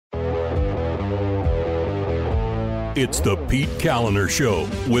It's the Pete Kaliner Show.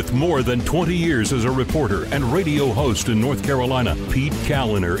 With more than 20 years as a reporter and radio host in North Carolina, Pete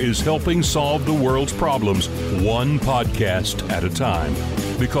Kaliner is helping solve the world's problems one podcast at a time.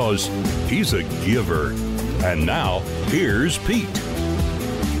 Because he's a giver. And now, here's Pete.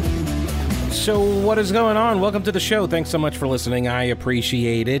 So what is going on? Welcome to the show. Thanks so much for listening. I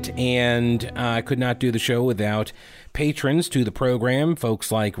appreciate it. And I could not do the show without patrons to the program, folks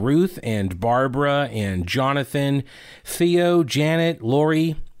like Ruth and Barbara and Jonathan, Theo, Janet,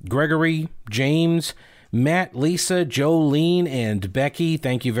 Lori, Gregory, James, Matt, Lisa, Jolene, and Becky.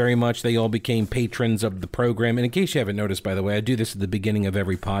 Thank you very much. They all became patrons of the program. And in case you haven't noticed, by the way, I do this at the beginning of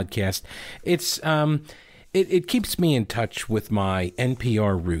every podcast. It's it keeps me in touch with my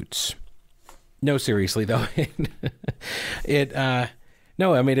NPR roots. No, seriously though.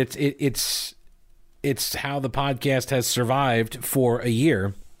 It's how the podcast has survived for a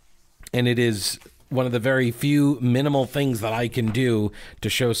year, and it is one of the very few minimal things that I can do to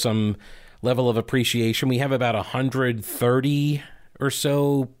show some level of appreciation. We have about 130 or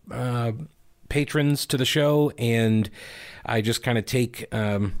so patrons to the show, and I just kind of take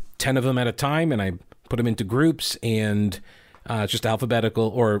 10 of them at a time, and I put them into groups, and it's just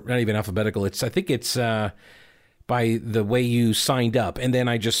alphabetical, or not even alphabetical. I think it's by the way you signed up. And then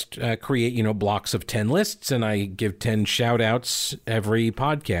I just create, blocks of 10 lists, and I give 10 shout outs every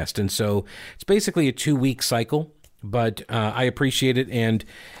podcast. And so it's basically a 2-week cycle, but I appreciate it. And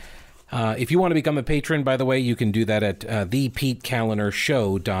if you want to become a patron, by the way, you can do that at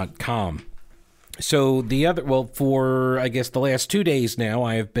thepetekalinershow.com. So for, I guess, the last 2 days now,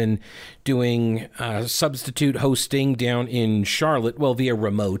 I have been doing substitute hosting down in Charlotte, via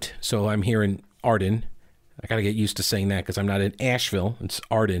remote. So I'm here in Arden. I got to get used to saying that because I'm not in Asheville. It's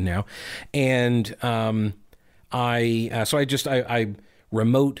Arden now. And I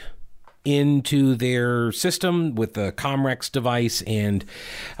remote into their system with the Comrex device, and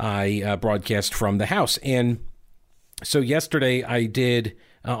I broadcast from the house. And so yesterday I did...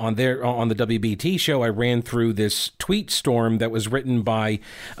 on the WBT show, I ran through this tweet storm that was written by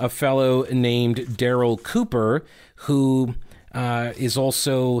a fellow named Daryl Cooper, who he's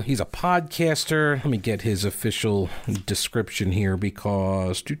a podcaster. Let me get his official description here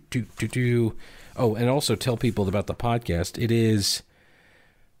because and also tell people about the podcast. It is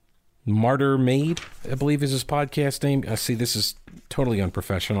Martyr Made, I believe is his podcast name. See, this is totally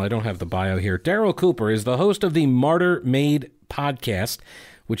unprofessional. I don't have the bio here. Daryl Cooper is the host of the Martyr Made podcast,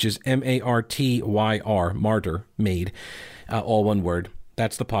 which is MARTYR, Martyr Made, all one word.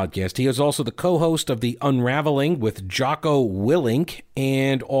 That's the podcast. He is also the co-host of The Unraveling with Jocko Willink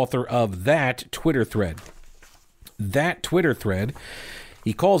and author of That Twitter Thread. That Twitter Thread,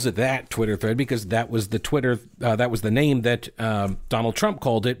 he calls it That Twitter Thread because that was the Twitter, that was the name that Donald Trump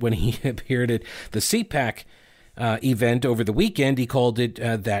called it when he appeared at the CPAC event over the weekend. He called it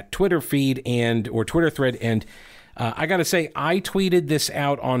That Twitter Feed or Twitter Thread, and I got to say, I tweeted this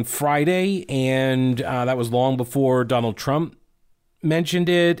out on Friday, and that was long before Donald Trump mentioned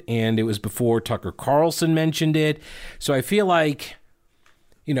it, and it was before Tucker Carlson mentioned it. So I feel like,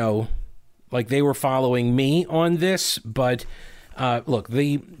 like they were following me on this. But look,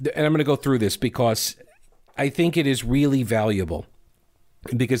 and I'm going to go through this because I think it is really valuable.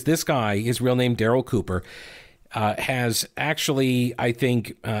 Because this guy, his real name, Daryl Cooper, has actually, I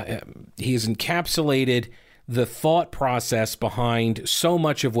think, he has encapsulated the thought process behind so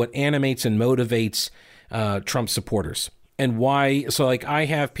much of what animates and motivates Trump supporters. And why, so like I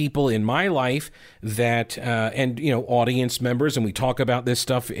have people in my life that, and audience members, and we talk about this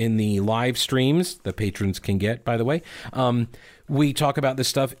stuff in the live streams that patrons can get, by the way. We talk about this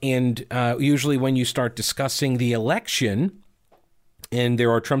stuff, and usually when you start discussing the election, and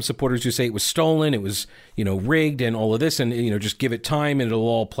there are Trump supporters who say it was stolen, it was, rigged and all of this, and, just give it time and it'll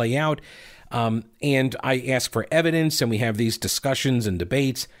all play out. And I ask for evidence, and we have these discussions and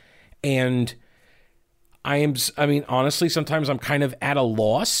debates, and honestly, sometimes I'm kind of at a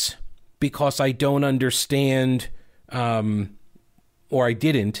loss because I don't understand, or I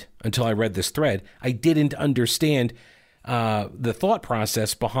didn't until I read this thread. I didn't understand the thought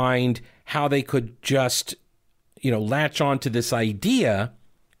process behind how they could just, latch on to this idea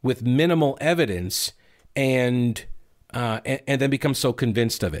with minimal evidence and then become so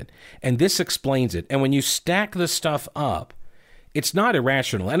convinced of it. And this explains it. And when you stack the stuff up, it's not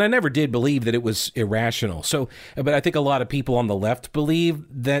irrational. And I never did believe that it was irrational. But I think a lot of people on the left believe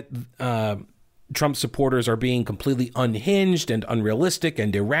that Trump supporters are being completely unhinged and unrealistic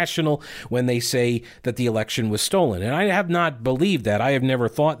and irrational when they say that the election was stolen. And I have not believed that. I have never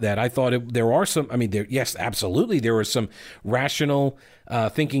thought that. I thought there are some, yes, absolutely, there are some rational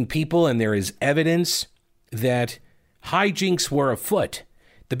thinking people, and there is evidence that hijinks were afoot.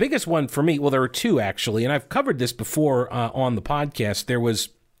 The biggest one for me, well, there were two actually, and I've covered this before on the podcast. There was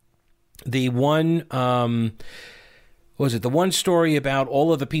the one, was it the one story about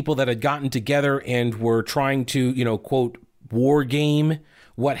all of the people that had gotten together and were trying to, quote, war game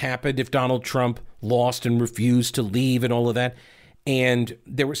what happened if Donald Trump lost and refused to leave and all of that. And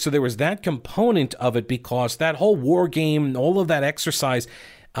there was that component of it, because that whole war game, all of that exercise,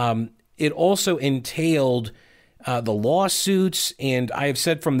 it also entailed the lawsuits. And I have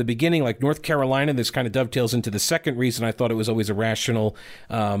said from the beginning, like North Carolina, this kind of dovetails into the second reason I thought it was always a rational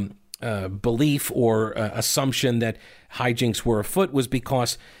belief or assumption that hijinks were afoot, was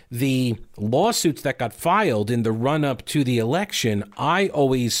because the lawsuits that got filed in the run-up to the election, I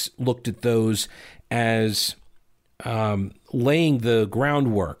always looked at those as laying the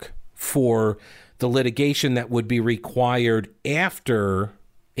groundwork for the litigation that would be required after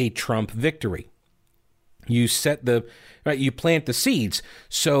a Trump victory. You you plant the seeds,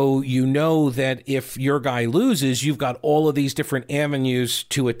 so you know that if your guy loses, you've got all of these different avenues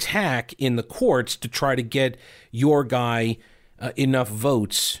to attack in the courts to try to get your guy enough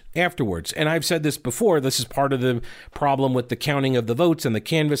votes afterwards. And I've said this before, this is part of the problem with the counting of the votes and the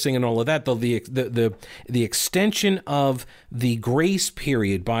canvassing and all of that, the extension of the grace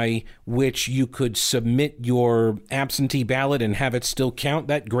period by which you could submit your absentee ballot and have it still count,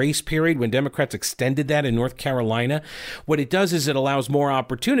 that grace period, when Democrats extended that in North Carolina, what it does is it allows more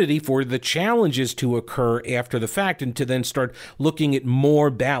opportunity for the challenges to occur after the fact and to then start looking at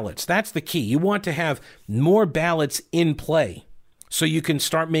more ballots. That's the key. You want to have more ballots in play. So you can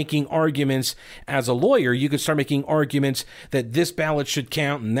start making arguments as a lawyer. You can start making arguments that this ballot should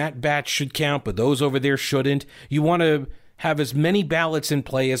count and that batch should count, but those over there shouldn't. You want to have as many ballots in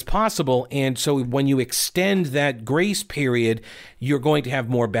play as possible. And so when you extend that grace period, you're going to have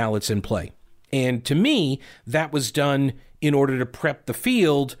more ballots in play. And to me, that was done in order to prep the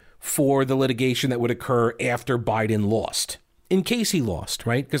field for the litigation that would occur after Biden lost, in case he lost,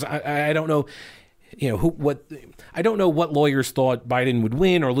 right? Because I don't know. I don't know what lawyers thought Biden would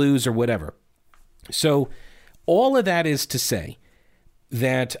win or lose or whatever. So all of that is to say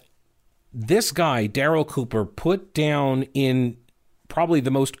that this guy, Darryl Cooper, put down in probably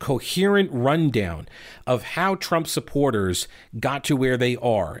the most coherent rundown of how Trump supporters got to where they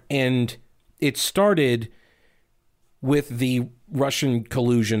are. And it started with the Russian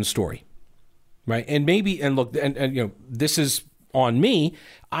collusion story, right? And look, this is on me.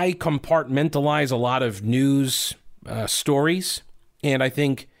 I compartmentalize a lot of news stories, and I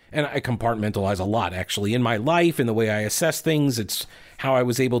compartmentalize a lot actually in my life, in the way I assess things. It's how I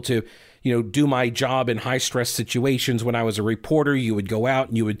was able to, do my job in high stress situations. When I was a reporter, you would go out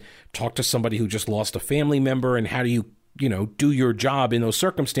and you would talk to somebody who just lost a family member, and how do you do your job in those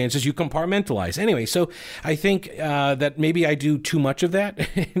circumstances? You compartmentalize. Anyway, so I think that maybe I do too much of that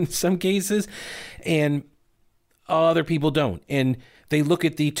in some cases, and other people don't. And they look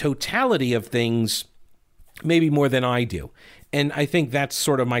at the totality of things maybe more than I do. And I think that's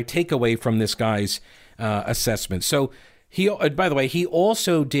sort of my takeaway from this guy's assessment. So by the way, he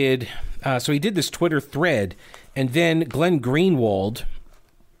also did, he did this Twitter thread, and then Glenn Greenwald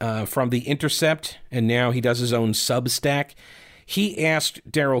from The Intercept, and now he does his own Substack, he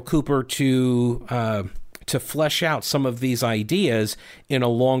asked Darryl Cooper to flesh out some of these ideas in a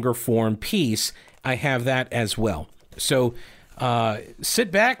longer form piece. I have that as well. So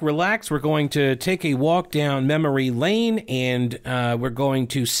sit back, relax. We're going to take a walk down memory lane, and we're going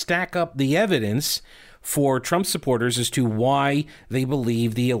to stack up the evidence for Trump supporters as to why they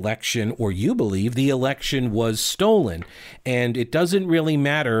believe the election, or you believe the election, was stolen. And it doesn't really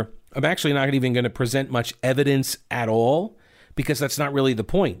matter. I'm actually not even going to present much evidence at all, because that's not really the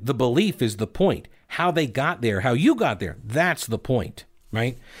point. The belief is the point. How they got there, how you got there, that's the point,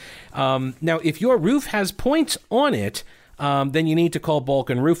 right? Now, if your roof has points on it, then you need to call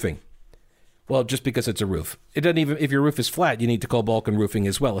Balkan Roofing. Well, just because it's a roof. It doesn't even, if your roof is flat, you need to call Balkan Roofing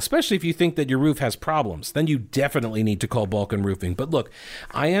as well, especially if you think that your roof has problems. Then you definitely need to call Balkan Roofing. But look,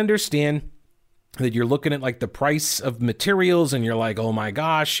 I understand that you're looking at like the price of materials and you're like, oh my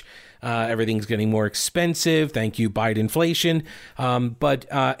gosh, everything's getting more expensive. Thank you, Biden inflation. But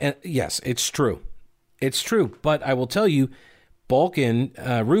yes, it's true. It's true. But I will tell you, Balkan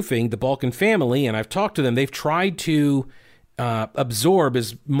Roofing, the Balkan family, and I've talked to them, they've tried to absorb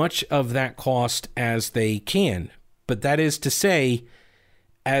as much of that cost as they can. But that is to say,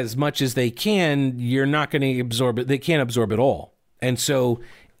 as much as they can, you're not going to absorb it. They can't absorb it all. And so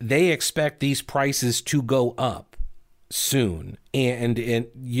they expect these prices to go up soon. And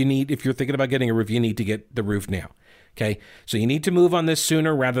you need, if you're thinking about getting a roof, you need to get the roof now. Okay, so you need to move on this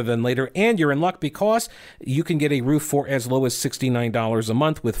sooner rather than later, and you're in luck because you can get a roof for as low as $69 a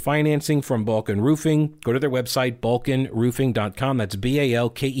month with financing from Balkan Roofing. Go to their website, balkanroofing.com. That's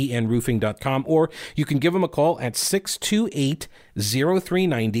BALKEN roofing.com, or you can give them a call at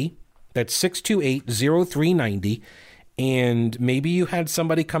 628-0390. That's 628-0390. And maybe you had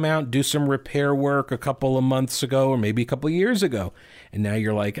somebody come out and do some repair work a couple of months ago or maybe a couple of years ago. And now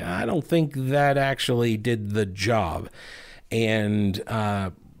you're like, I don't think that actually did the job. And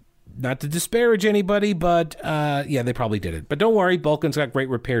not to disparage anybody, but yeah, they probably did it. But don't worry, Balkan's got great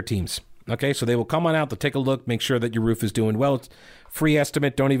repair teams. Okay, so they will come on out, they'll take a look, make sure that your roof is doing well. It's free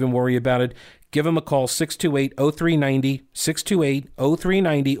estimate, don't even worry about it. Give them a call, 628-0390,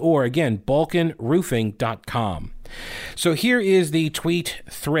 628-0390, or again, balkanroofing.com. So here is the tweet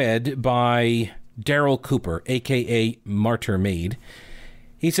thread by Daryl Cooper, a.k.a. Martyr Maid.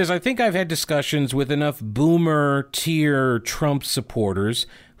 He says, I think I've had discussions with enough boomer-tier Trump supporters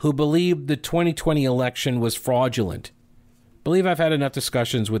who believe the 2020 election was fraudulent. Believe I've had enough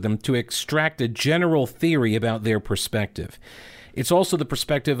discussions with them to extract a general theory about their perspective. It's also the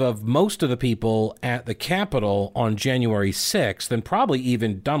perspective of most of the people at the Capitol on January 6th, and probably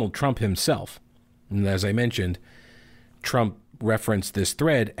even Donald Trump himself. And as I mentioned, Trump referenced this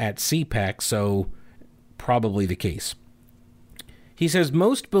thread at CPAC, so probably the case. He says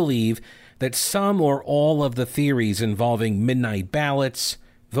most believe that some or all of the theories involving midnight ballots,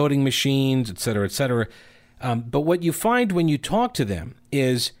 voting machines, etc., but what you find when you talk to them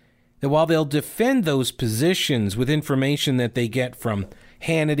is that while they'll defend those positions with information that they get from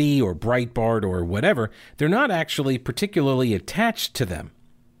Hannity or Breitbart or whatever, they're not actually particularly attached to them.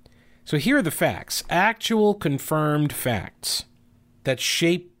 So here are the facts, actual confirmed facts that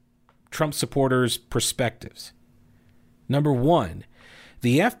shape Trump supporters' perspectives. Number one,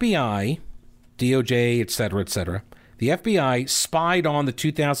 the FBI, DOJ, etc., the FBI spied on the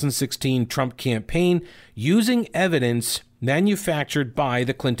 2016 Trump campaign using evidence manufactured by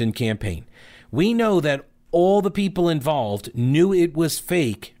the Clinton campaign. We know that all the people involved knew it was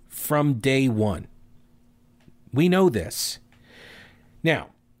fake from day one. We know this. Now,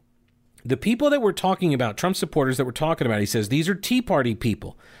 the people that we're talking about, Trump supporters that we're talking about, he says, these are Tea Party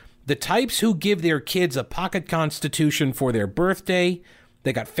people. The types who give their kids a pocket constitution for their birthday.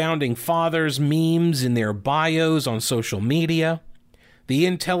 They got founding fathers memes in their bios on social media. The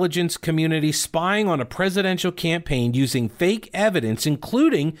intelligence community spying on a presidential campaign using fake evidence,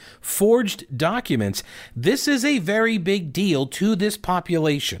 including forged documents. This is a very big deal to this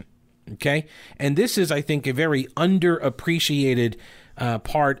population, okay? And this is, I think, a very underappreciated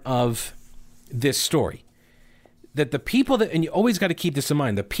part of this story. That the people that, and you always got to keep this in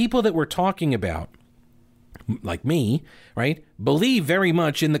mind, the people that we're talking about, like me, right, believe very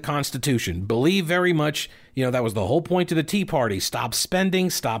much in the Constitution, believe very much, that was the whole point of the Tea Party. Stop spending,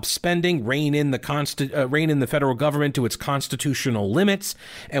 rein in the federal government to its constitutional limits.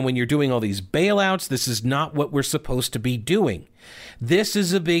 And when you're doing all these bailouts, this is not what we're supposed to be doing. This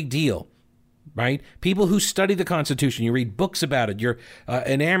is a big deal, right? People who study the Constitution, you read books about it, you're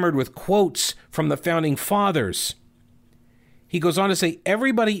enamored with quotes from the founding fathers. He goes on to say,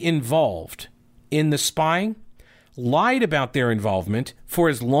 everybody involved in the spying lied about their involvement for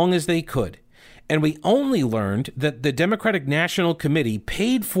as long as they could. And we only learned that the Democratic National Committee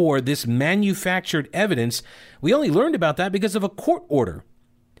paid for this manufactured evidence. We only learned about that because of a court order.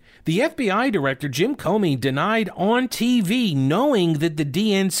 The FBI director, Jim Comey, denied on TV knowing that the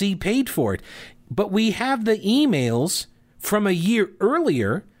DNC paid for it. But we have the emails from a year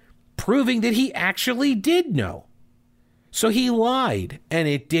earlier proving that he actually did know. So he lied, and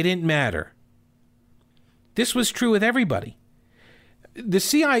it didn't matter. This was true with everybody.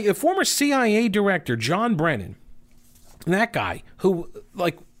 The former CIA director, John Brennan, that guy who,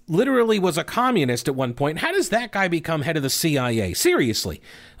 literally was a communist at one point. How does that guy become head of the CIA? Seriously.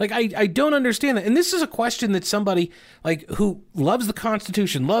 I don't understand that. And this is a question that somebody, who loves the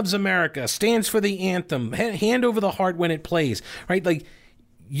Constitution, loves America, stands for the anthem, hand over the heart when it plays, right?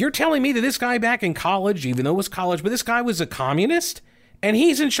 You're telling me that this guy back in college, even though it was college, but this guy was a communist? And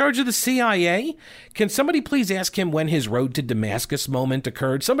he's in charge of the CIA? Can somebody please ask him when his road to Damascus moment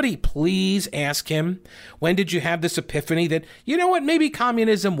occurred? Somebody please ask him, when did you have this epiphany that, you know what, maybe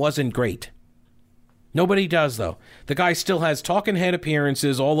communism wasn't great? Nobody does, though. The guy still has talking head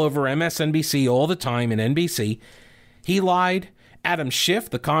appearances all over MSNBC all the time and NBC. He lied. Adam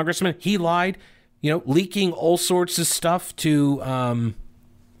Schiff, the congressman, he lied, leaking all sorts of stuff to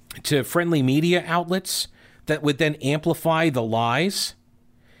friendly media outlets that would then amplify the lies.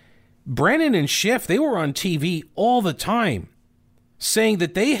 Brennan and Schiff, they were on TV all the time saying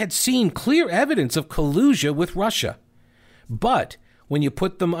that they had seen clear evidence of collusion with Russia. But when you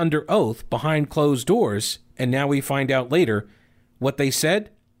put them under oath behind closed doors, and now we find out later what they said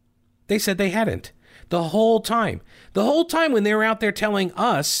they hadn't. The whole time when they were out there telling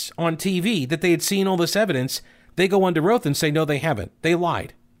us on TV that they had seen all this evidence, they go under oath and say, no, they haven't. They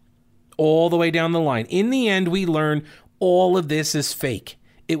lied. All the way down the line. In the end, we learn all of this is fake.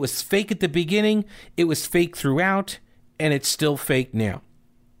 It was fake at the beginning, it was fake throughout, and it's still fake now.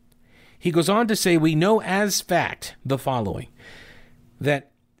 He goes on to say, we know as fact the following,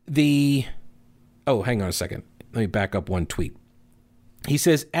 that hang on a second. Let me back up one tweet. He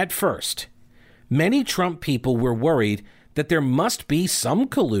says, at first, many Trump people were worried that there must be some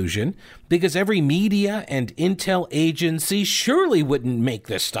collusion because every media and intel agency surely wouldn't make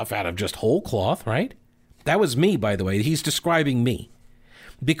this stuff out of just whole cloth, right? That was me, by the way. He's describing me.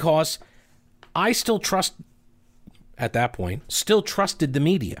 Because I still trusted the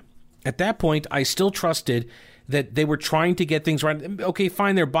media. At that point, I still trusted that they were trying to get things right. Okay,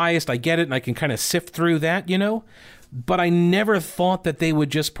 fine, they're biased. I get it, and I can kind of sift through that, But I never thought that they would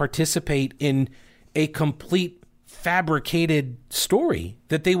just participate in a complete fabricated story,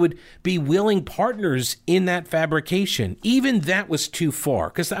 that they would be willing partners in that fabrication. Even that was too far,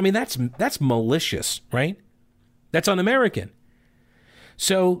 because, that's malicious, right? That's un-American.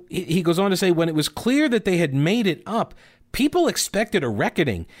 So he goes on to say, when it was clear that they had made it up, people expected a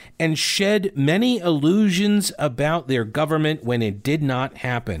reckoning and shed many illusions about their government when it did not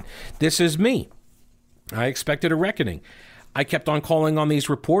happen. This is me. I expected a reckoning. I kept on calling on these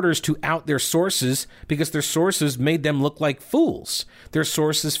reporters to out their sources because their sources made them look like fools. Their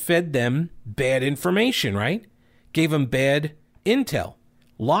sources fed them bad information, right? Gave them bad intel,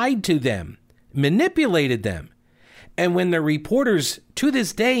 lied to them, manipulated them. And when the reporters, to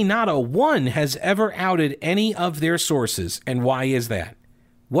this day, not a one has ever outed any of their sources. And why is that?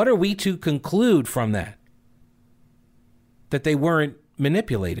 What are we to conclude from that? That they weren't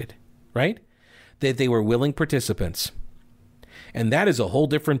manipulated, right? That they were willing participants. And that is a whole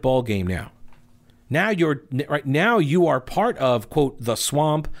different ballgame now. Now you are part of, quote, the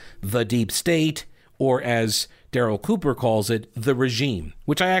swamp, the deep state, or as Daryl Cooper calls it, the regime,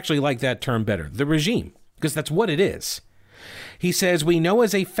 which I actually like that term better, the regime. Because that's what it is. He says, we know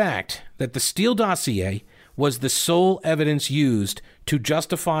as a fact that the Steele dossier was the sole evidence used to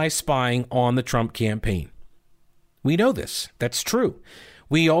justify spying on the Trump campaign. We know this. That's true.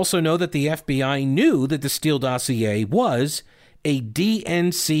 We also know that the FBI knew that the Steele dossier was a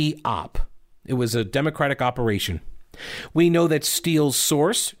DNC op. It was a Democratic operation. We know that Steele's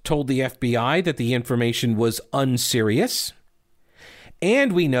source told the FBI that the information was unserious.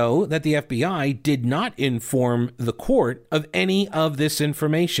 And we know that the FBI did not inform the court of any of this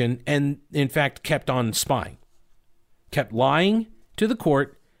information and, in fact, kept on spying. Kept lying to the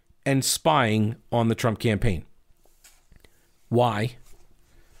court and spying on the Trump campaign. Why?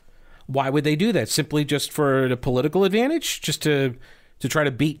 Why would they do that? Simply just for the political advantage? Just to try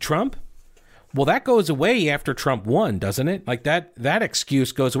to beat Trump? Well, that goes away after Trump won, doesn't it? Like that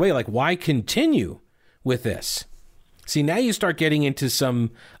excuse goes away. Like, why continue with this? See, now you start getting into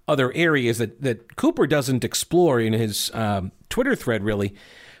some other areas that Cooper doesn't explore in his Twitter thread, really.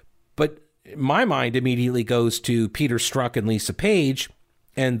 But my mind immediately goes to Peter Strzok and Lisa Page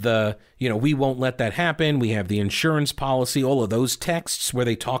and we won't let that happen. We have the insurance policy, all of those texts where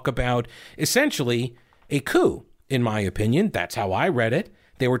they talk about essentially a coup, in my opinion. That's how I read it.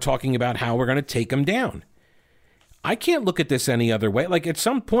 They were talking about how we're going to take them down. I can't look at this any other way. Like, at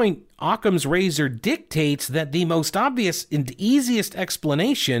some point, Occam's razor dictates that the most obvious and easiest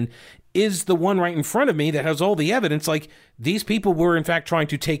explanation is the one right in front of me that has all the evidence. Like, these people were, in fact, trying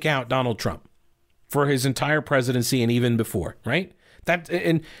to take out Donald Trump for his entire presidency and even before, right?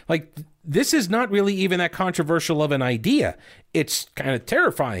 This is not really even that controversial of an idea. It's kind of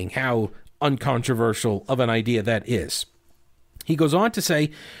terrifying how uncontroversial of an idea that is. He goes on to say,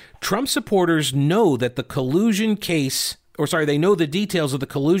 Trump supporters know that the collusion case, they know the details of the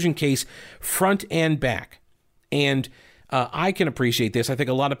collusion case front and back. And I can appreciate this. I think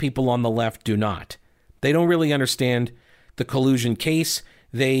a lot of people on the left do not. They don't really understand the collusion case.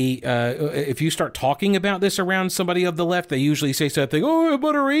 If you start talking about this around somebody of the left, they usually say something,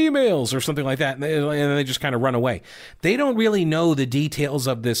 about our emails or something like that. And they just kind of run away. They don't really know the details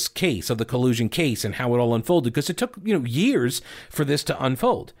of this case, of the collusion case, and how it all unfolded, because it took, years for this to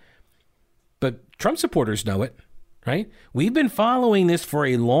unfold. But Trump supporters know it, right? We've been following this for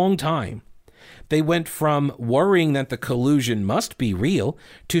a long time. They went from worrying that the collusion must be real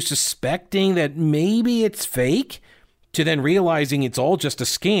to suspecting that maybe it's fake, to then realizing it's all just a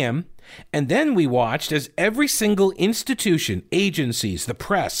scam, And then we watched as every single institution, agencies, the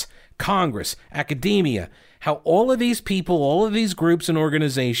press, Congress, academia, how all of these people, all of these groups and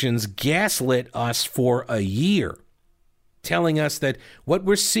organizations gaslit us for a year, telling us that what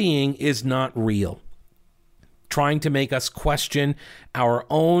we're seeing is not real, trying to make us question our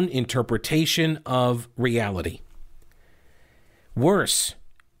own interpretation of reality. Worse,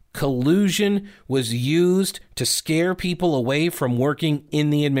 collusion was used to scare people away from working in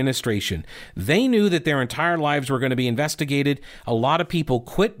the administration. They knew that their entire lives were going to be investigated. A lot of people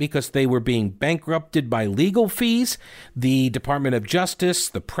quit because they were being bankrupted by legal fees. The Department of Justice,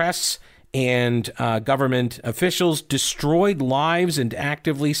 the press, and government officials destroyed lives and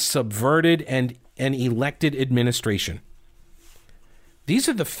actively subverted an elected administration. These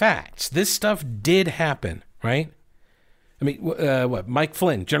are the facts. This stuff did happen, right? I mean, Mike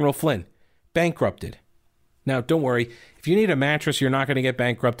Flynn, General Flynn, bankrupted. Now, don't worry. If you need a mattress, you're not going to get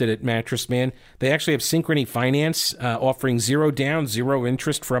bankrupted at Mattress Man. They actually have Synchrony Finance offering 0 down, 0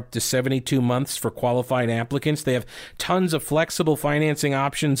 interest for up to 72 months for qualified applicants. They have tons of flexible financing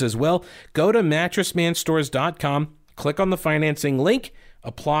options as well. Go to mattressmanstores.com, click on the financing link,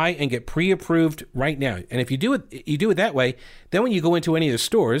 apply, and get pre-approved right now. And if you do it that way, then when you go into any of the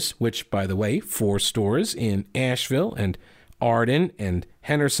stores, which, by the way, 4 stores in Asheville and Arden and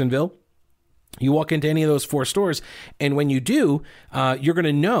Hendersonville, you walk into any of those 4 stores, and when you do, you're going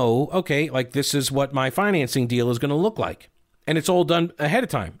to know, okay, like this is what my financing deal is going to look like. And it's all done ahead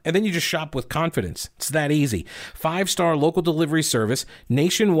of time. And then you just shop with confidence. It's that easy. 5-star local delivery service,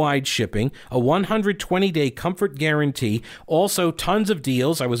 nationwide shipping, a 120-day comfort guarantee, also tons of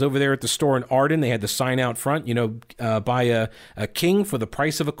deals. I was over there at the store in Arden. They had the sign out front, buy a king for the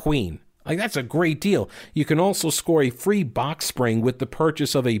price of a queen. Like, that's a great deal. You can also score a free box spring with the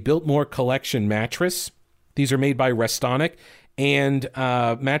purchase of a Biltmore Collection mattress. These are made by Restonic. And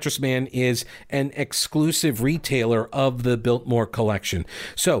Mattress Man is an exclusive retailer of the Biltmore collection.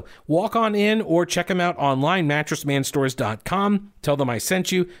 So walk on in or check them out online, mattressmanstores.com. Tell them I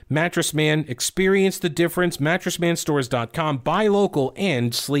sent you. Mattress Man, experience the difference. Mattressmanstores.com. Buy local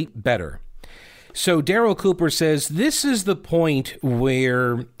and sleep better. So Daryl Cooper says this is the point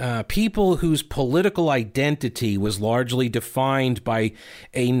where people whose political identity was largely defined by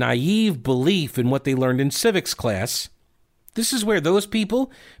a naive belief in what they learned in civics class, this is where those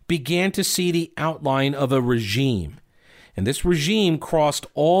people began to see the outline of a regime. And this regime crossed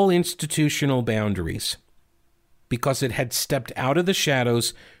all institutional boundaries because it had stepped out of the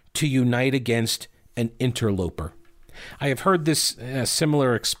shadows to unite against an interloper. I have heard this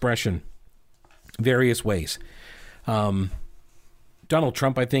similar expression various ways. Donald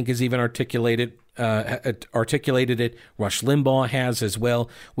Trump, I think, has even articulated it. Rush Limbaugh has as well,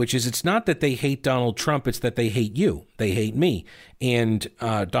 which is it's not that they hate Donald Trump, it's that they hate you. They hate me. And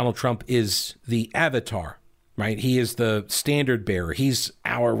Donald Trump is the avatar, right? He is the standard bearer. He's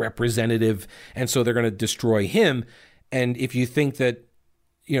our representative. And so they're going to destroy him. And if you think that,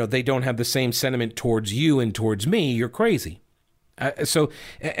 they don't have the same sentiment towards you and towards me, you're crazy.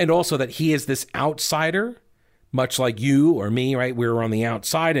 And also that he is this outsider, much like you or me, right? We're on the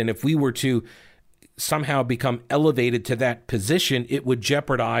outside. And if we were to somehow become elevated to that position, it would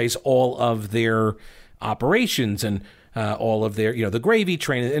jeopardize all of their operations and all of their, the gravy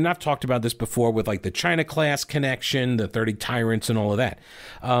train. And I've talked about this before with like the China class connection, the 30 tyrants and all of that.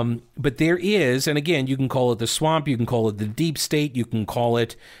 But there is, and again, you can call it the swamp, you can call it the deep state, you can call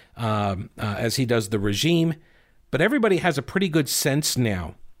it, as he does, the regime. But everybody has a pretty good sense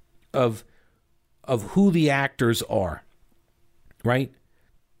now of who the actors are, right?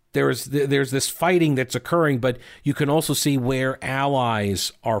 There's this fighting that's occurring, but you can also see where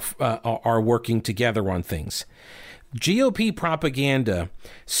allies are working together on things. GOP propaganda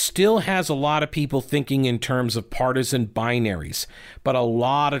still has a lot of people thinking in terms of partisan binaries, but a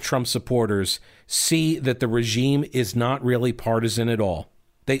lot of Trump supporters see that the regime is not really partisan at all.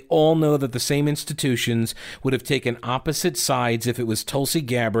 They all know that the same institutions would have taken opposite sides if it was Tulsi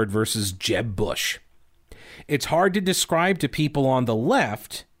Gabbard versus Jeb Bush. It's hard to describe to people on the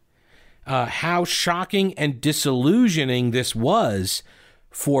left how shocking and disillusioning this was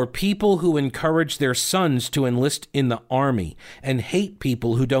for people who encourage their sons to enlist in the army and hate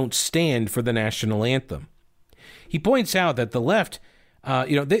people who don't stand for the national anthem. He points out that the left,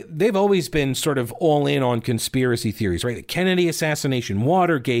 they've always been sort of all in on conspiracy theories, right? The Kennedy assassination,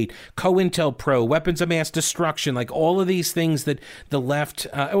 Watergate, COINTELPRO, weapons of mass destruction, like all of these things that the left,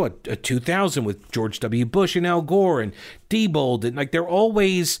 2000 with George W. Bush and Al Gore and Diebold, and like they're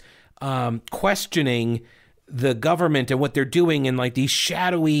always questioning the government and what they're doing, and like these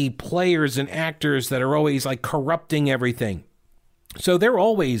shadowy players and actors that are always like corrupting everything. So they're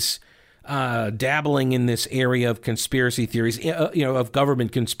always dabbling in this area of conspiracy theories, of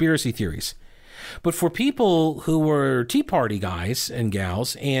government conspiracy theories. But for people who were Tea Party guys and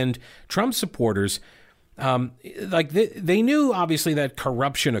gals and Trump supporters, they knew obviously that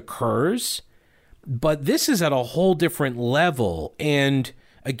corruption occurs, but this is at a whole different level. And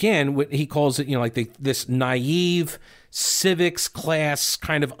again, what he calls it, this naive civics class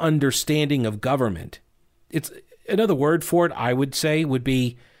kind of understanding of government. It's another word for it, I would say, would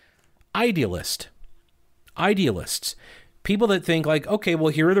be idealist. Idealists. People that think like, okay,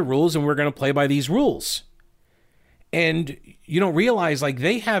 well, here are the rules and we're going to play by these rules. And you don't realize like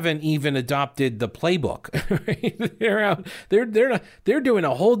they haven't even adopted the playbook. Right? They're out. They're doing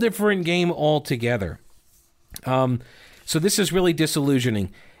a whole different game altogether. So this is really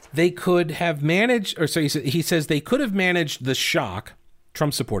disillusioning. They could have managed, or so he says they could have managed the shock.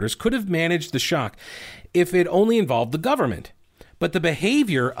 Trump supporters could have managed the shock if it only involved the government. But the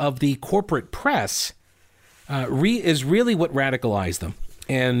behavior of the corporate press is really what radicalized them.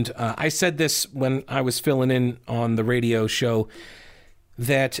 And I said this when I was filling in on the radio show,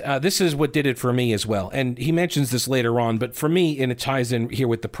 that this is what did it for me as well. And he mentions this later on, but for me, and it ties in here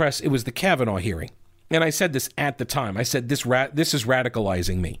with the press, it was the Kavanaugh hearing. And I said this at the time. I said, this is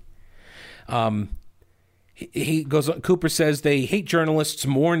radicalizing me. Cooper says they hate journalists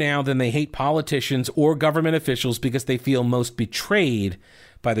more now than they hate politicians or government officials because they feel most betrayed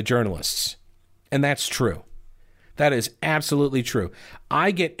by the journalists. And that's true. That is absolutely true.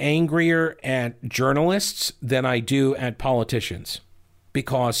 I get angrier at journalists than I do at politicians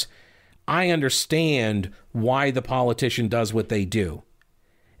because I understand why the politician does what they do.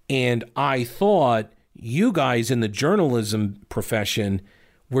 And I thought you guys in the journalism profession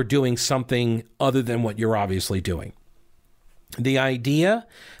were doing something other than what you're obviously doing. The idea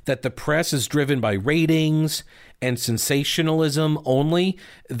that the press is driven by ratings and sensationalism only,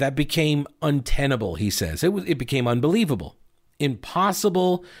 that became untenable, he says. It became unbelievable,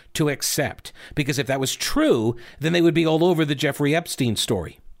 impossible to accept. Because if that was true, then they would be all over the Jeffrey Epstein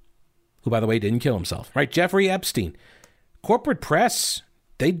story, who, by the way, didn't kill himself, right? Jeffrey Epstein. Corporate press,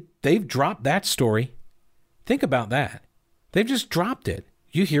 they've dropped that story. Think about that. They've just dropped it.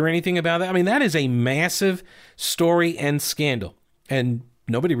 You hear anything about that? I mean, that is a massive story and scandal, and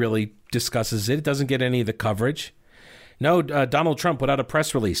nobody really discusses it. It doesn't get any of the coverage. No, Donald Trump put out a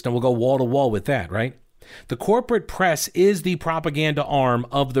press release, and we'll go wall to wall with that, right? The corporate press is the propaganda arm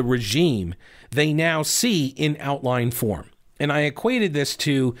of the regime they now see in outline form. And I equated this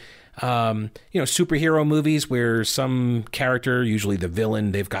to, superhero movies where some character, usually the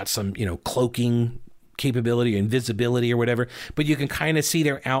villain, they've got some, cloaking capability or invisibility or whatever, but you can kind of see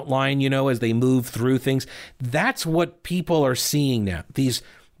their outline, as they move through things. That's what people are seeing now, this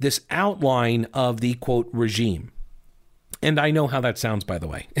outline of the, quote, regime. And I know how that sounds, by the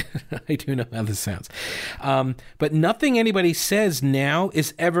way. I do know how this sounds. But nothing anybody says now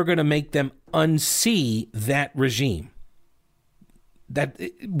is ever going to make them unsee that regime. That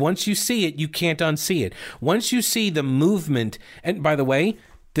once you see it, you can't unsee it. Once you see the movement, and by the way,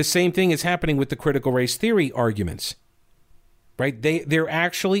 the same thing is happening with the critical race theory arguments, right? There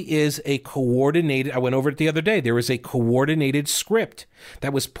actually is a coordinated, I went over it the other day, there is a coordinated script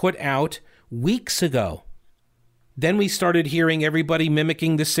that was put out weeks ago. Then we started hearing everybody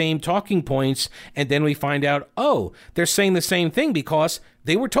mimicking the same talking points, and then we find out, oh, they're saying the same thing because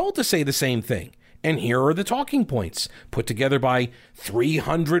they were told to say the same thing. And here are the talking points put together by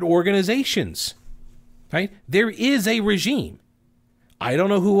 300 organizations, right? There is a regime. I don't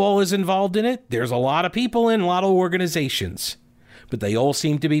know who all is involved in it. There's a lot of people in a lot of organizations, but they all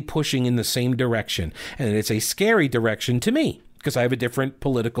seem to be pushing in the same direction. And it's a scary direction to me because I have a different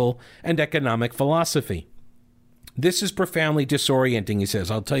political and economic philosophy. This is profoundly disorienting, he says.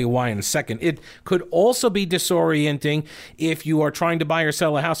 I'll tell you why in a second. It could also be disorienting if you are trying to buy or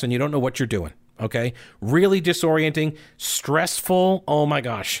sell a house and you don't know what you're doing. Okay? Really disorienting, stressful. Oh my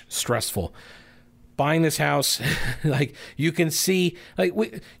gosh, stressful. Buying this house, you can see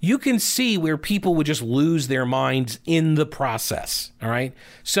where people would just lose their minds in the process. All right.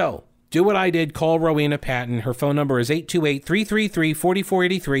 So do what I did. Call Rowena Patton. Her phone number is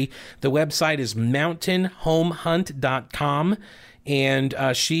 828-333-4483. The website is mountainhomehunt.com. And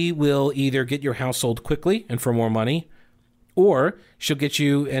she will either get your house sold quickly and for more money, or she'll get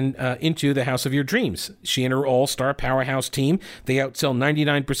you into the house of your dreams. She and her all-star powerhouse team, they outsell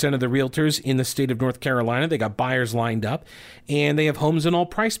 99% of the realtors in the state of North Carolina. They got buyers lined up, and they have homes in all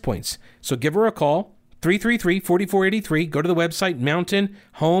price points. So give her a call, 333-4483. Go to the website,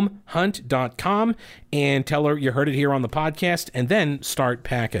 mountainhomehunt.com, and tell her you heard it here on the podcast, and then start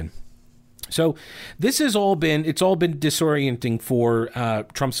packing. So this has it's all been disorienting for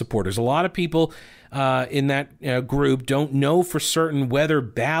Trump supporters. A lot of people in that group don't know for certain whether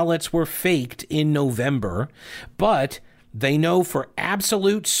ballots were faked in November, but they know for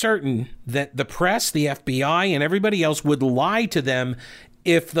absolute certain that the press, the FBI, and everybody else would lie to them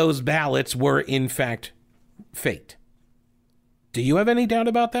if those ballots were in fact faked. Do you have any doubt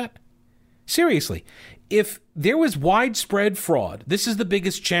about that? Seriously, if there was widespread fraud, this is the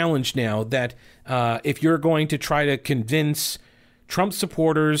biggest challenge now, that if you're going to try to convince Trump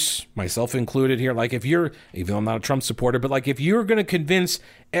supporters, myself included here, like if you're, even though I'm not a Trump supporter, but like if you're going to convince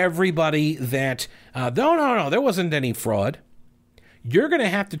everybody that, no, there wasn't any fraud, you're going to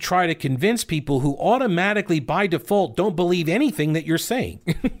have to try to convince people who automatically, by default, don't believe anything that you're saying.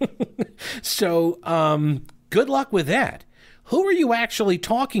 So good luck with that. Who are you actually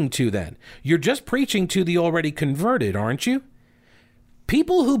talking to then? You're just preaching to the already converted, aren't you?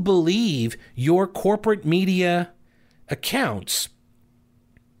 People who believe your corporate media accounts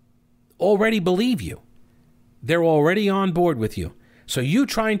already believe you. They're already on board with you. So you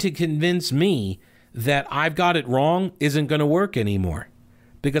trying to convince me that I've got it wrong isn't going to work anymore,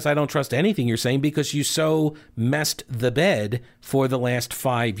 because I don't trust anything you're saying, because you so messed the bed for the last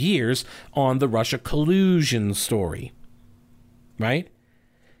 5 years on the Russia collusion story. Right?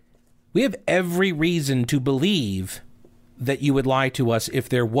 We have every reason to believe that you would lie to us if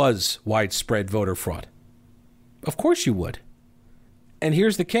there was widespread voter fraud. Of course you would. And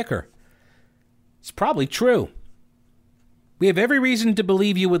here's the kicker. It's probably true. We have every reason to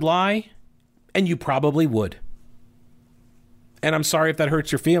believe you would lie, and you probably would. And I'm sorry if that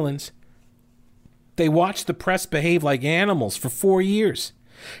hurts your feelings. They watched the press behave like animals for 4 years.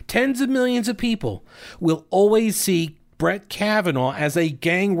 Tens of millions of people will always see Brett Kavanaugh as a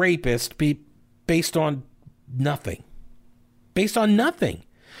gang rapist based on nothing. Based on nothing.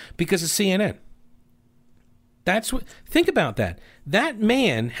 Because of CNN. Think about that. That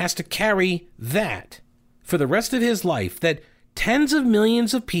man has to carry that for the rest of his life, that tens of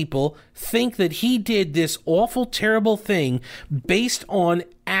millions of people think that he did this awful, terrible thing based on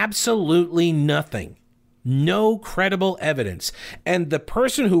absolutely nothing. No credible evidence. And the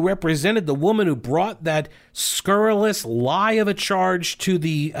person who represented the woman who brought that scurrilous lie of a charge to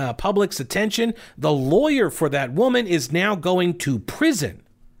the public's attention, the lawyer for that woman is now going to prison.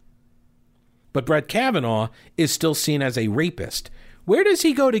 But Brett Kavanaugh is still seen as a rapist. Where does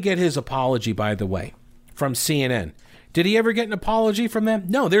he go to get his apology, by the way? From CNN. Did he ever get an apology from them?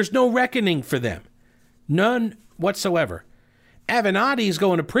 No, there's no reckoning for them. None whatsoever. Avenatti is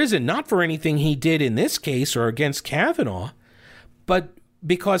going to prison, not for anything he did in this case or against Kavanaugh, but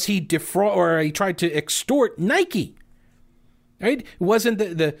because he tried to extort Nike. Right? It wasn't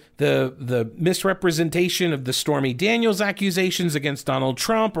the misrepresentation of the Stormy Daniels accusations against Donald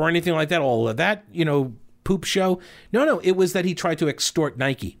Trump or anything like that. All of that, poop show. No, it was that he tried to extort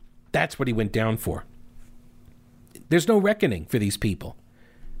Nike. That's what he went down for. There's no reckoning for these people.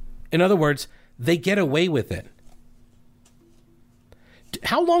 In other words, they get away with it.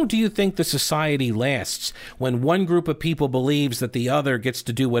 How long do you think the society lasts when one group of people believes that the other gets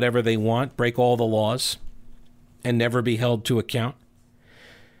to do whatever they want, break all the laws, and never be held to account?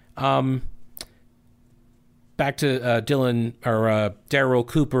 Back to Daryl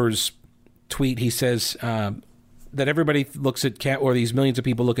Cooper's tweet, he says that everybody looks at these millions of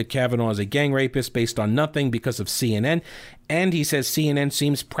people look at Kavanaugh as a gang rapist based on nothing because of CNN. And he says CNN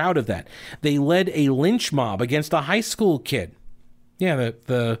seems proud of that. They led a lynch mob against a high school kid. Yeah,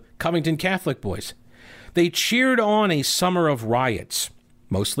 the Covington Catholic boys. They cheered on a summer of riots,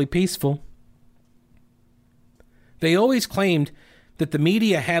 mostly peaceful. They always claimed that the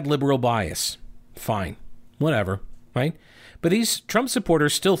media had liberal bias. Fine, whatever, right? But these Trump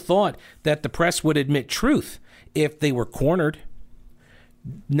supporters still thought that the press would admit truth if they were cornered.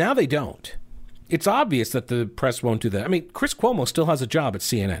 Now they don't. It's obvious that the press won't do that. I mean, Chris Cuomo still has a job at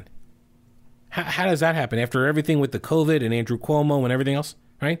CNN. How does that happen after everything with the COVID and Andrew Cuomo and everything else,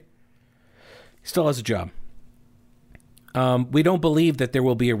 right? He still has a job. We don't believe that there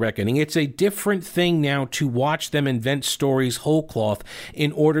will be a reckoning. It's a different thing now to watch them invent stories whole cloth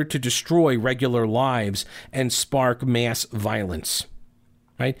in order to destroy regular lives and spark mass violence,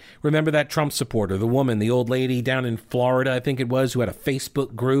 right? Remember that Trump supporter, the woman, the old lady down in Florida, I think it was, who had a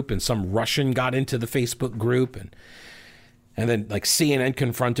Facebook group, and some Russian got into the Facebook group, and then, like, CNN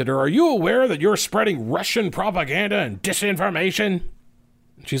confronted her. Are you aware that you're spreading Russian propaganda and disinformation?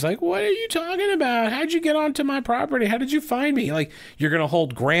 She's like, what are you talking about? How'd you get onto my property? How did you find me? Like, you're going to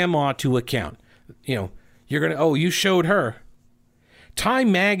hold grandma to account. You're going to, you showed her. Time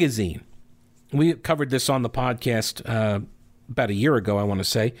Magazine. We covered this on the podcast about a year ago, I want to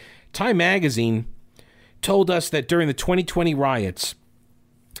say, Time Magazine told us that during the 2020 riots,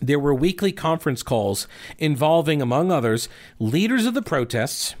 there were weekly conference calls involving, among others, leaders of the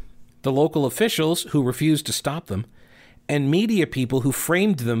protests, the local officials who refused to stop them, and media people who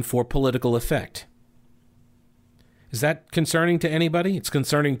framed them for political effect. Is that concerning to anybody? It's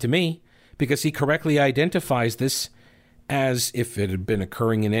concerning to me, because he correctly identifies this as, if it had been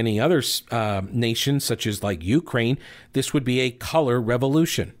occurring in any other nation, such as like Ukraine, this would be a color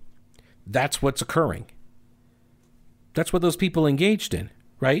revolution. That's what's occurring. That's what those people engaged in,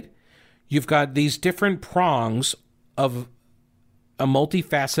 right? You've got these different prongs of a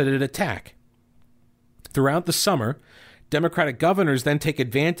multifaceted attack. Throughout the summer, Democratic governors then take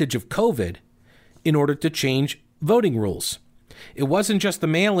advantage of COVID in order to change voting rules. It wasn't just the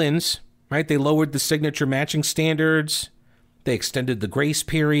mail-ins, right? They lowered the signature matching standards. They extended the grace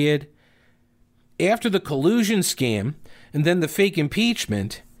period. After the collusion scam and then the fake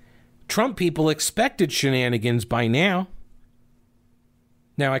impeachment, Trump people expected shenanigans by now.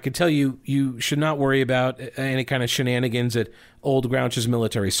 Now, I can tell you, you should not worry about any kind of shenanigans at Old Grouch's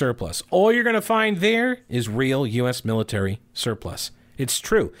military surplus. All you're going to find there is real U.S. military surplus. It's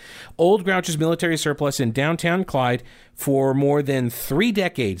true. Old Grouch's military surplus in downtown Clyde for more than 3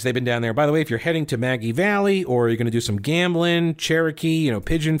 decades. They've been down there. By the way, if you're heading to Maggie Valley or you're going to do some gambling, Cherokee,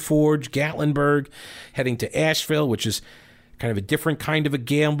 Pigeon Forge, Gatlinburg, heading to Asheville, which is kind of a different kind of a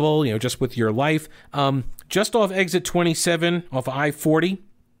gamble, just with your life. Just off exit 27 off I-40,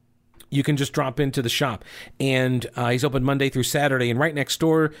 you can just drop into the shop. And he's open Monday through Saturday. And right next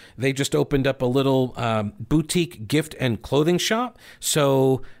door, they just opened up a little boutique gift and clothing shop.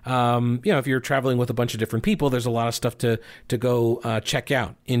 So, if you're traveling with a bunch of different people, there's a lot of stuff to go check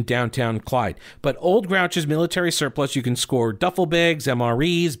out in downtown Clyde. But Old Grouch's military surplus, you can score duffel bags,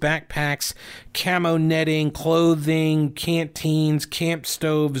 MREs, backpacks, camo netting, clothing, canteens, camp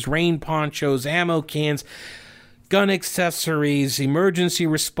stoves, rain ponchos, ammo cans, gun accessories, emergency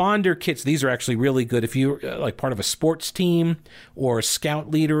responder kits. These are actually really good. If you're like part of a sports team or a scout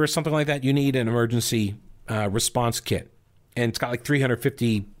leader or something like that, you need an emergency response kit. And it's got like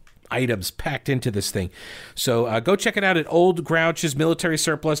 350 items packed into this thing. So go check it out at Old Grouch's Military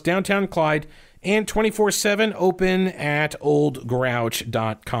Surplus, downtown Clyde, and 24/7 open at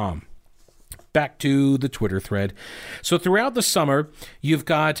oldgrouch.com. Back to the Twitter thread. So throughout the summer, you've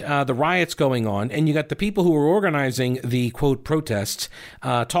got the riots going on, and you got the people who are organizing the, quote, protests,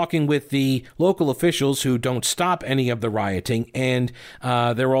 talking with the local officials who don't stop any of the rioting, and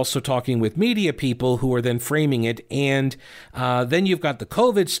they're also talking with media people who are then framing it, and then you've got the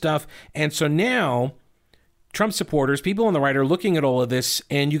COVID stuff, and so now Trump supporters, people on the right, are looking at all of this,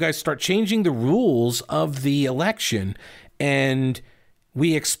 and you guys start changing the rules of the election, and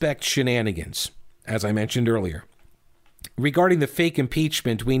we expect shenanigans, as I mentioned earlier. Regarding the fake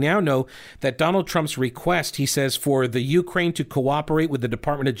impeachment, we now know that Donald Trump's request, he says, for the Ukraine to cooperate with the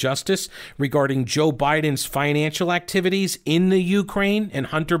Department of Justice regarding Joe Biden's financial activities in the Ukraine and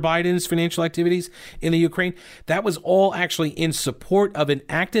Hunter Biden's financial activities in the Ukraine, that was all actually in support of an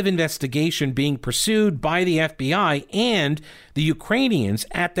active investigation being pursued by the FBI and the Ukrainians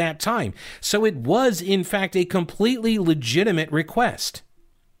at that time. So it was, in fact, a completely legitimate request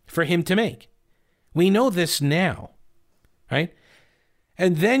for him to make. We know this now. Right?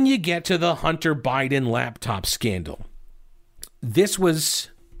 And then you get to the Hunter Biden laptop scandal. This was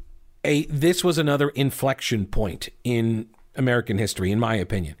another inflection point in American history, in my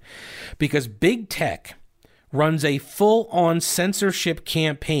opinion, because big tech runs a full-on censorship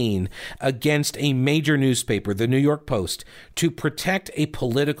campaign against a major newspaper, the New York Post, to protect a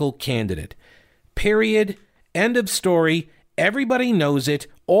political candidate. Period. End of story. Everybody knows it.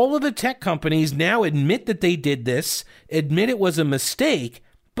 All of the tech companies now admit that they did this, admit it was a mistake,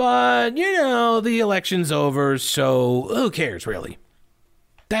 but, the election's over, so who cares, really?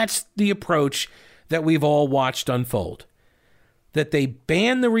 That's the approach that we've all watched unfold. That they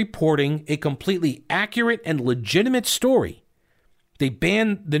ban the reporting a completely accurate and legitimate story. They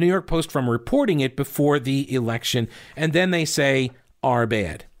ban the New York Post from reporting it before the election, and then they say, our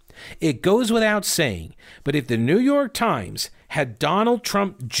bad. It goes without saying, but if the New York Times had Donald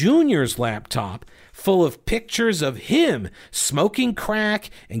Trump Jr.'s laptop full of pictures of him smoking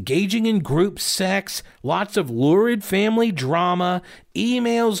crack, engaging in group sex, lots of lurid family drama,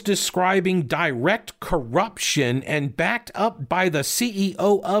 emails describing direct corruption, and backed up by the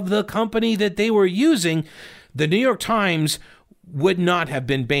CEO of the company that they were using, the New York Times would not have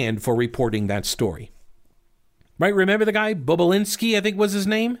been banned for reporting that story. Right? Remember the guy, Bobulinski, I think was his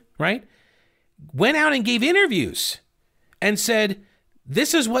name, right? Went out and gave interviews and said,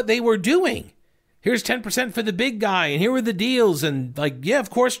 this is what they were doing. Here's 10% for the big guy, and here were the deals. And yeah, of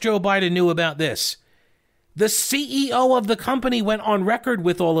course Joe Biden knew about this. The CEO of the company went on record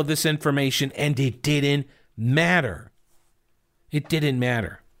with all of this information, and it didn't matter. It didn't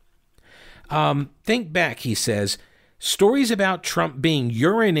matter. Think back, he says. Stories about Trump being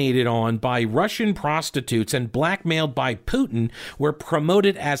urinated on by Russian prostitutes and blackmailed by Putin were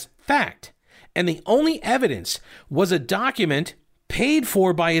promoted as fact. And the only evidence was a document paid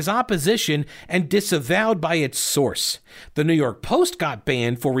for by his opposition and disavowed by its source. The New York Post got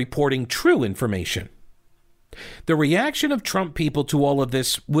banned for reporting true information. The reaction of Trump people to all of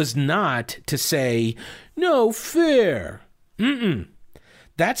this was not to say, no fair.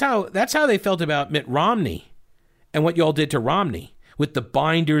 That's how they felt about Mitt Romney and what y'all did to Romney with the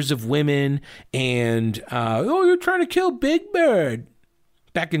binders of women and, you're trying to kill Big Bird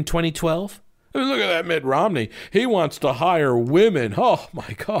back in 2012. Look at that Mitt Romney. He wants to hire women. Oh,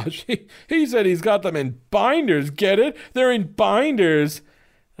 my gosh. He said he's got them in binders. Get it? They're in binders.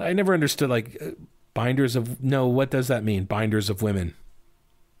 I never understood, binders of... No, what does that mean? Binders of women.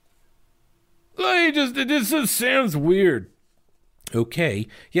 It just sounds weird. Okay.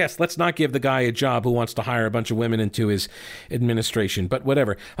 Yes, let's not give the guy a job who wants to hire a bunch of women into his administration. But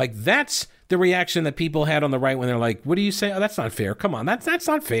whatever. That's the reaction that people had on the right when they're like, what do you say? Oh, that's not fair. Come on, that's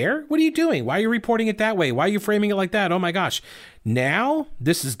not fair. What are you doing? Why are you reporting it that way? Why are you framing it like that? Oh my gosh. Now,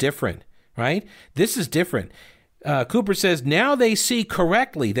 this is different, right? This is different. Cooper says, now they see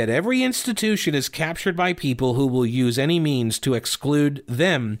correctly that every institution is captured by people who will use any means to exclude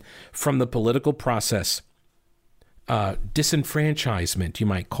them from the political process. Disenfranchisement, you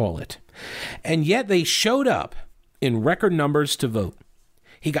might call it. And yet they showed up in record numbers to vote.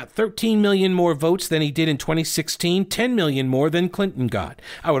 He got 13 million more votes than he did in 2016, 10 million more than Clinton got.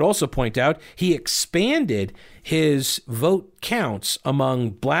 I would also point out he expanded his vote counts among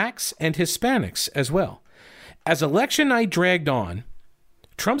blacks and Hispanics as well. As election night dragged on,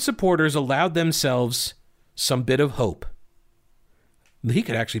 Trump supporters allowed themselves some bit of hope. He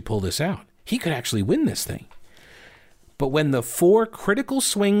could actually pull this out. He could actually win this thing. But when the 4 critical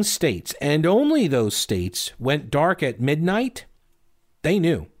swing states, and only those states, went dark at midnight, they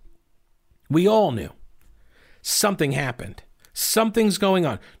knew. We all knew. Something happened. Something's going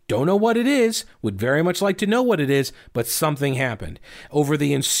on. Don't know what it is. Would very much like to know what it is, but something happened. Over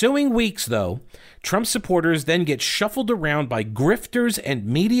the ensuing weeks, though, Trump supporters then get shuffled around by grifters and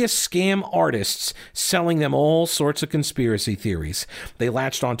media scam artists selling them all sorts of conspiracy theories. They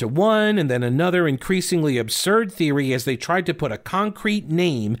latched onto one and then another increasingly absurd theory as they tried to put a concrete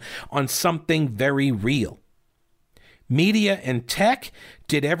name on something very real. Media and tech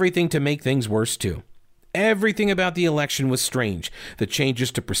did everything to make things worse, too. Everything about the election was strange. The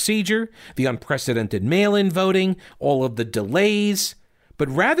changes to procedure, the unprecedented mail-in voting, all of the delays. But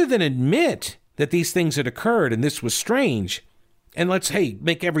rather than admit that these things had occurred and this was strange, and let's,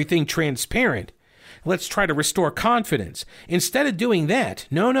 make everything transparent, let's try to restore confidence. Instead of doing that,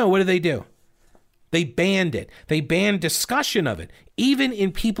 no, what do? They banned it. They banned discussion of it, even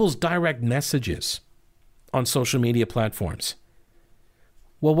in people's direct messages on social media platforms.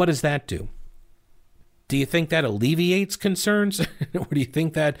 Well, what does that do? Do you think that alleviates concerns, or do you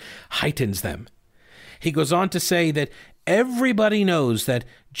think that heightens them? He goes on to say that everybody knows that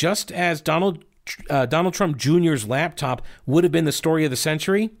just as Donald Trump Jr.'s laptop would have been the story of the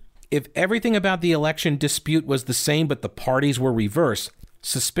century, if everything about the election dispute was the same but the parties were reversed,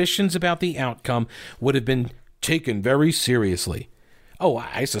 suspicions about the outcome would have been taken very seriously. Oh,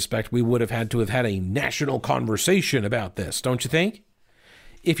 I suspect we would have had a national conversation about this, don't you think?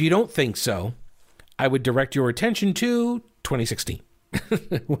 If you don't think so, I would direct your attention to 2016,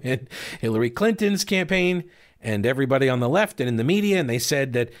 when Hillary Clinton's campaign and everybody on the left and in the media, and they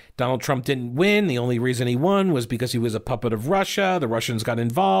said that Donald Trump didn't win. The only reason he won was because he was a puppet of Russia. The Russians got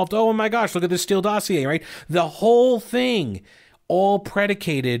involved. Oh my gosh, look at this Steele dossier, right? The whole thing all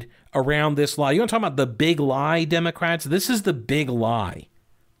predicated around this lie. You want to talk about the big lie, Democrats? This is the big lie.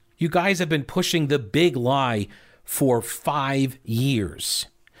 You guys have been pushing the big lie for 5 years.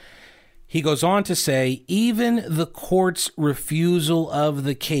 He goes on to say, even the court's refusal of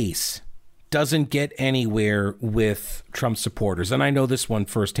the case doesn't get anywhere with Trump supporters. And I know this one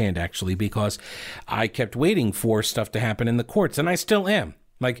firsthand, actually, because I kept waiting for stuff to happen in the courts, and I still am.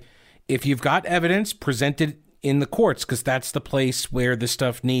 If you've got evidence, present it in the courts, because that's the place where this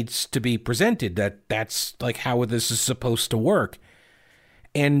stuff needs to be presented. That's how this is supposed to work.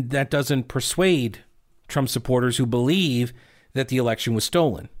 And that doesn't persuade Trump supporters who believe that the election was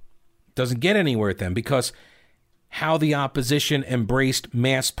stolen. Doesn't get anywhere with them, because how the opposition embraced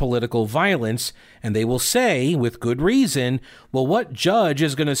mass political violence, and they will say, with good reason, well, what judge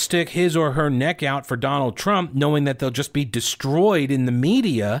is going to stick his or her neck out for Donald Trump knowing that they'll just be destroyed in the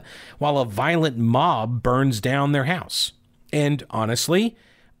media while a violent mob burns down their house? And honestly,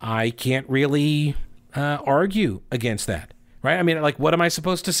 I can't really argue against that, right? I mean, like, what am I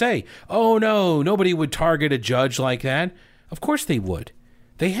supposed to say? Oh, no, nobody would target a judge like that. Of course they would.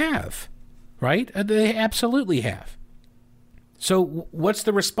 They have. Right? They absolutely have. So what's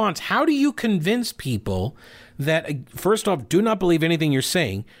the response? How do you convince people that, first off, do not believe anything you're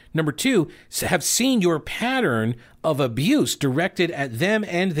saying? Number two, have seen your pattern of abuse directed at them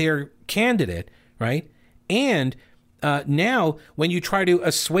and their candidate, right? And now when you try to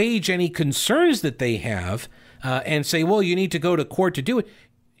assuage any concerns that they have and say, well, you need to go to court to do it,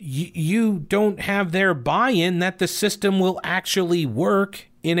 you don't have their buy-in that the system will actually work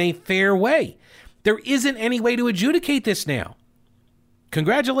in a fair way. There isn't any way to adjudicate this now.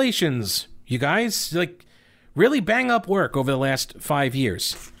 Congratulations, you guys. Like, really bang up work over the last 5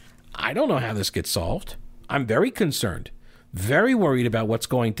 years. I don't know how this gets solved. I'm very concerned, very worried about what's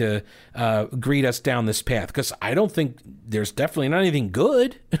going to greet us down this path, because I don't think there's definitely not anything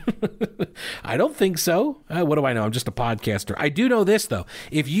good. I don't think so. What do I know? I'm just a podcaster. I do know this, though.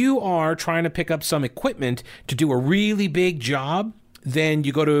 If you are trying to pick up some equipment to do a really big job, then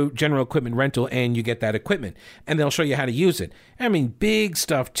you go to General Equipment Rental and you get that equipment, and they'll show you how to use it. I mean, big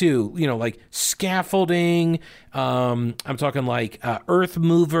stuff too, like scaffolding. I'm talking like earth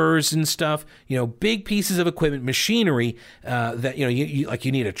movers and stuff, big pieces of equipment, machinery that,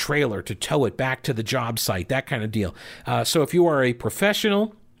 you need a trailer to tow it back to the job site, that kind of deal. So if you are a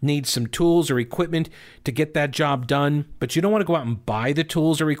professional, need some tools or equipment to get that job done, but you don't want to go out and buy the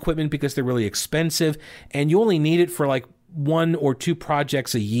tools or equipment because they're really expensive, and you only need it for like 1 or 2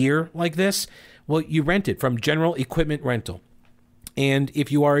 projects a year like this, well, you rent it from General Equipment Rental. And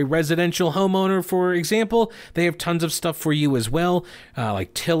if you are a residential homeowner, for example, they have tons of stuff for you as well,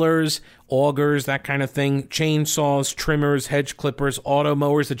 like tillers, augers, that kind of thing, chainsaws, trimmers, hedge clippers, auto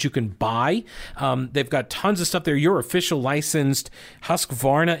mowers that you can buy. They've got tons of stuff there. Your official licensed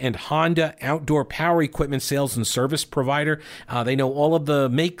Husqvarna and Honda outdoor power equipment sales and service provider. They know all of the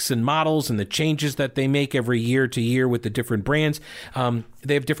makes and models and the changes that they make every year to year with the different brands.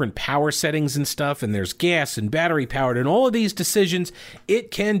 They have different power settings and stuff, and there's gas and battery powered, and all of these decisions,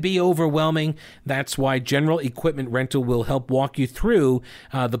 it can be overwhelming. That's why General Equipment Rental will help walk you through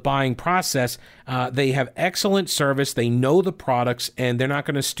the buying process. They have excellent service. They know the products, and they're not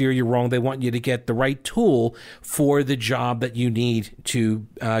going to steer you wrong. They want you to get the right tool for the job that you need to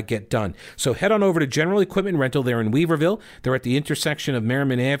get done. So head on over to General Equipment Rental. They're in Weaverville. They're at the intersection of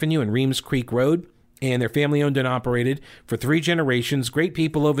Merriman Avenue and Reams Creek Road. And they're family owned and operated for 3 generations. Great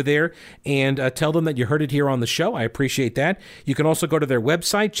people over there. And tell them that you heard it here on the show. I appreciate that. You can also go to their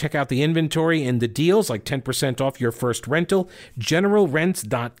website, check out the inventory and the deals, like 10% off your first rental,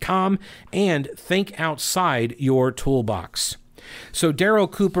 generalrents.com, and think outside your toolbox. So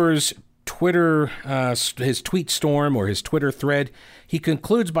Darryl Cooper's Twitter, his tweet storm or his Twitter thread, he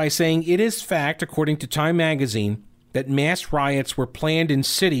concludes by saying, "It is fact, according to Time magazine, that mass riots were planned in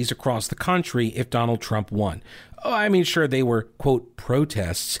cities across the country if Donald Trump won." Oh, I mean, sure, they were, quote,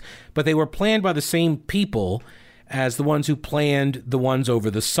 protests, but they were planned by the same people as the ones who planned the ones over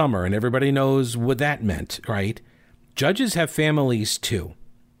the summer, and everybody knows what that meant, right? Judges have families, too.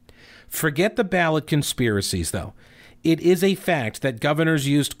 Forget the ballot conspiracies, though. It is a fact that governors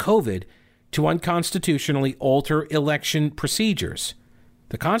used COVID to unconstitutionally alter election procedures.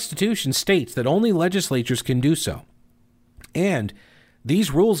 The Constitution states that only legislatures can do so. And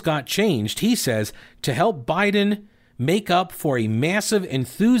these rules got changed, he says, to help Biden make up for a massive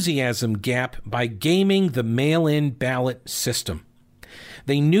enthusiasm gap by gaming the mail-in ballot system.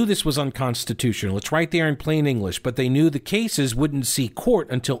 They knew this was unconstitutional. It's right there in plain English, but they knew the cases wouldn't see court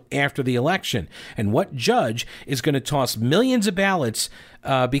until after the election. And what judge is going to toss millions of ballots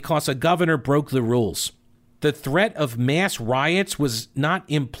because a governor broke the rules? The threat of mass riots was not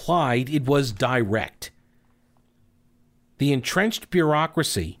implied, it was direct. The entrenched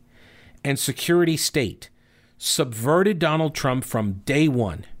bureaucracy and security state subverted Donald Trump from day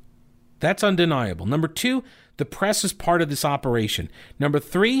one. That's undeniable. Number 2, the press is part of this operation. Number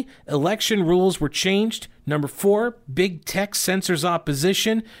 3, election rules were changed. Number 4, big tech censors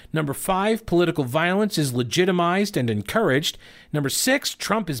opposition. Number 5, political violence is legitimized and encouraged. Number 6,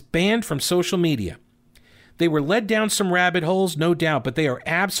 Trump is banned from social media. They were led down some rabbit holes, no doubt, but they are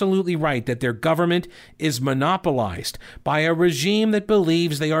absolutely right that their government is monopolized by a regime that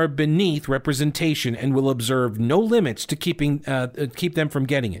believes they are beneath representation and will observe no limits to keep them from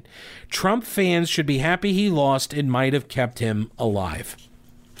getting it. Trump fans should be happy he lost. It might have kept him alive.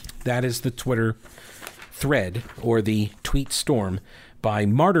 That is the Twitter thread, or the tweet storm, by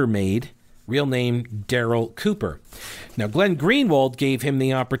Martyr Maid, real name Daryl Cooper. Now, Glenn Greenwald gave him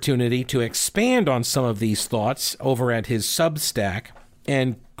the opportunity to expand on some of these thoughts over at his Substack,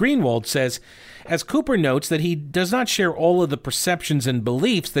 and Greenwald says, as Cooper notes, that he does not share all of the perceptions and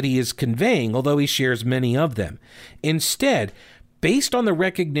beliefs that he is conveying, although he shares many of them. Instead, based on the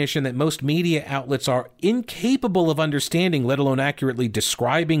recognition that most media outlets are incapable of understanding, let alone accurately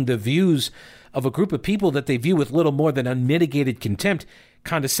describing the views of a group of people that they view with little more than unmitigated contempt,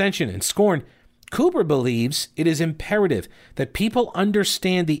 condescension, and scorn, Cooper believes it is imperative that people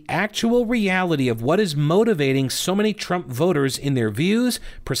understand the actual reality of what is motivating so many Trump voters in their views,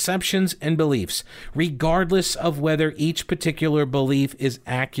 perceptions, and beliefs, regardless of whether each particular belief is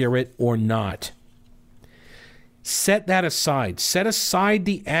accurate or not. Set that aside. Set aside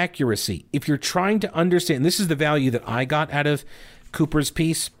the accuracy. If you're trying to understand, and this is the value that I got out of Cooper's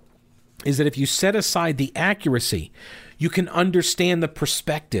piece, is that if you set aside the accuracy, you can understand the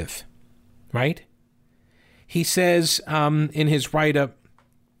perspective, right? He says in his write-up,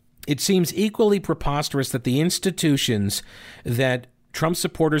 it seems equally preposterous that the institutions that Trump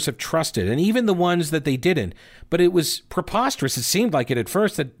supporters have trusted, and even the ones that they didn't, but it was preposterous, it seemed like it at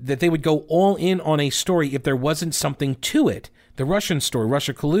first, that they would go all in on a story if there wasn't something to it. The Russian story,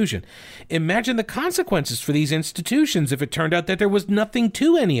 Russia collusion. Imagine the consequences for these institutions if it turned out that there was nothing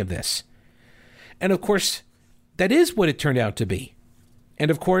to any of this. And of course, that is what it turned out to be. And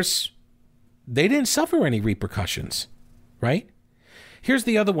of course, they didn't suffer any repercussions, right? Here's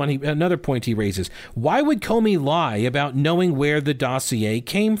the other one, another point he raises. Why would Comey lie about knowing where the dossier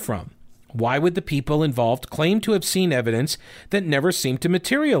came from? Why would the people involved claim to have seen evidence that never seemed to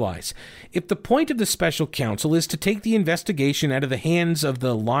materialize? If the point of the special counsel is to take the investigation out of the hands of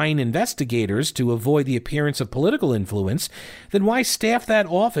the line investigators to avoid the appearance of political influence, then why staff that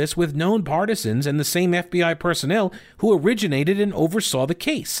office with known partisans and the same FBI personnel who originated and oversaw the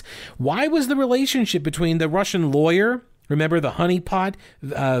case? Why was the relationship between the Russian lawyer, remember the honeypot,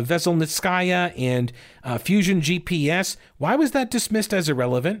 Veselnitskaya, and Fusion GPS, why was that dismissed as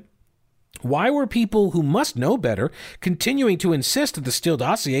irrelevant? Why were people who must know better continuing to insist that the Steele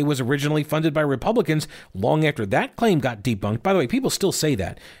dossier was originally funded by Republicans long after that claim got debunked? By the way, people still say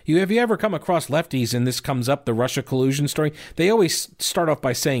that. Have you ever come across lefties and this comes up, the Russia collusion story? They always start off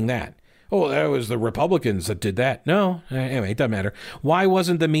by saying that. Oh, that was the Republicans that did that. No, anyway, it doesn't matter. Why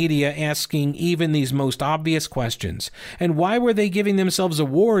wasn't the media asking even these most obvious questions? And why were they giving themselves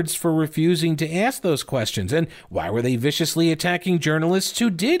awards for refusing to ask those questions? And why were they viciously attacking journalists who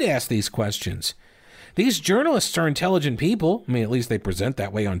did ask these questions? These journalists are intelligent people. I mean, at least they present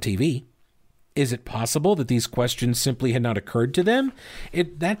that way on TV. Is it possible that these questions simply had not occurred to them?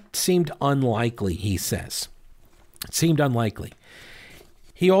 That seemed unlikely, he says. It seemed unlikely.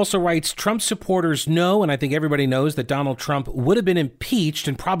 He also writes, Trump supporters know, and I think everybody knows, that Donald Trump would have been impeached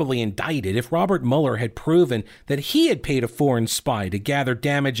and probably indicted if Robert Mueller had proven that he had paid a foreign spy to gather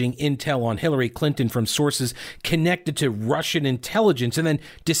damaging intel on Hillary Clinton from sources connected to Russian intelligence and then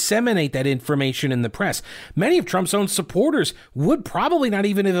disseminate that information in the press. Many of Trump's own supporters would probably not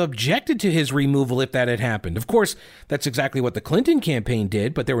even have objected to his removal if that had happened. Of course, that's exactly what the Clinton campaign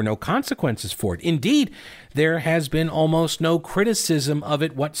did, but there were no consequences for it. Indeed, there has been almost no criticism of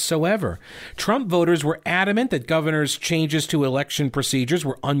it whatsoever. Trump voters were adamant that governor's changes to election procedures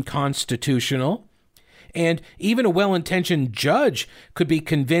were unconstitutional, and even a well-intentioned judge could be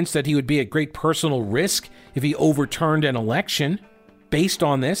convinced that he would be at great personal risk if he overturned an election based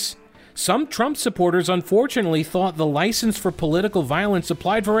on this. Some Trump supporters, unfortunately, thought the license for political violence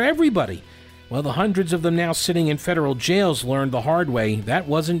applied for everybody. Well, the hundreds of them now sitting in federal jails learned the hard way that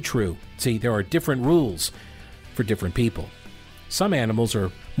wasn't true. See, there are different rules for different people. Some animals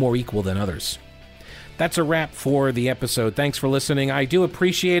are more equal than others. That's a wrap for the episode. Thanks for listening. I do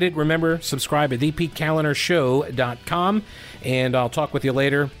appreciate it. Remember, subscribe at thepetekalinershow.com, and I'll talk with you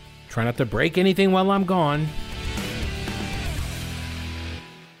later. Try not to break anything while I'm gone.